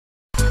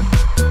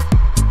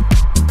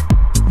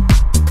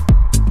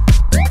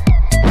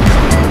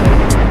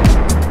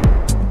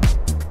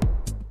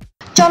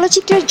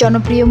চলচ্চিত্রের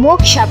জনপ্রিয় মুখ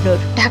শাবনূর।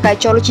 ঢাকায়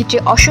চলচ্চিত্রে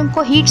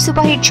অসংখ্য হিট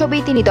সুপারহিট ছবি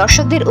তিনি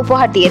দর্শকদের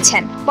উপহার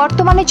দিয়েছেন।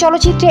 বর্তমানে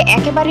চলচ্চিত্রে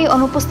একেবারেই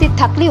অনুপস্থিত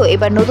থাকলেও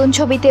এবার নতুন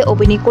ছবিতে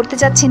অভিনয় করতে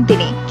যাচ্ছেন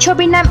তিনি।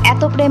 ছবির নাম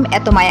এত প্রেম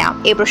এত মায়া।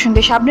 এ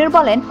প্রসঙ্গে শাবনূর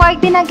বলেন,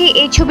 কয়েকদিন আগে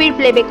এই ছবির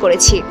প্লেব্যাক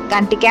করেছি।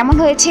 গানটি কেমন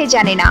হয়েছে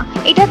জানি না,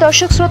 এটা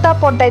দর্শক শ্রোতা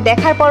পর্দায়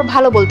দেখার পর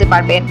ভালো বলতে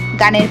পারবেন।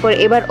 গানের পর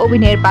এবার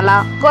অভিনয়ের পালা।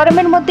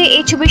 গরমের মধ্যে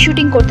এই ছবির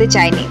শুটিং করতে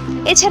চাইনি।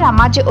 এছাড়া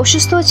মাঝে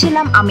অসুস্থ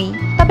ছিলাম আমি,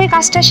 তবে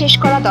কাজটা শেষ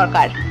করা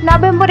দরকার।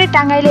 নভেম্বরে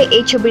টাঙ্গাইলে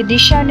এই ছবির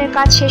দৃশ্যায়নের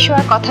কাজ শেষ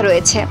হওয়ার কথা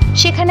রয়েছে,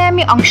 সেখানে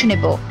আমি অংশ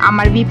নেব।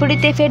 আমার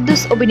বিপরীতে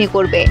ফেরদৌস অভিনয়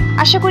করবে।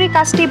 আশা করি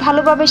কাজটি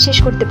ভালোভাবে শেষ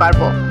করতে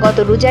পারবো। গত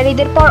রোজার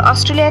ঈদের পর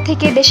অস্ট্রেলিয়া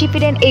থেকে দেশে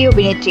ফিরেন এই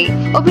অভিনেত্রী।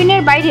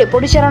 অভিনয়ের বাইরে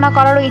পরিচালনা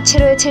করারও ইচ্ছে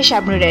রয়েছে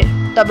শাবনূরের,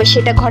 তবে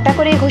সেটা ঘটা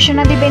করে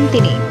ঘোষণা দিবেন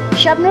তিনি।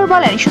 শাবনূর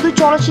বলেন, শুধু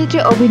চলচ্চিত্রে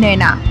অভিনয়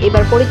না,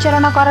 এবার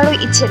পরিচালনা করারও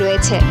ইচ্ছে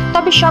রয়েছে,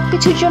 তবে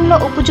সবকিছুর জন্য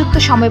উপযুক্ত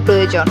সময়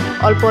প্রয়োজন।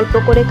 অল্প অল্প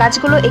করে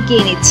কাজগুলো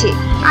এগিয়ে নিচ্ছি।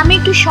 আমি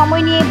একটু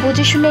সময় নিয়ে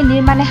বুঝে শুনে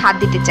নির্মাণে হাত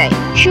দিতে চাই।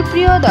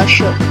 সুপ্রিয়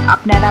দর্শক,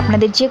 আপনারা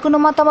আপনাদের যে কোনো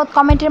মতামত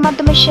কমেন্টের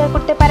মাধ্যমে শেয়ার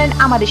করতে পারেন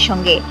আমাদের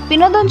সঙ্গে।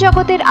 বিনোদন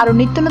জগতের আরো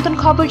নিত্য নতুন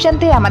খবর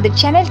জানতে আমাদের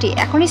চ্যানেলটি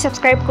এখনই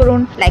সাবস্ক্রাইব করুন।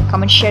 লাইক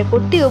কমেন্ট শেয়ার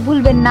করতেও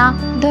ভুলবেন না।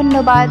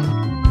 ধন্যবাদ।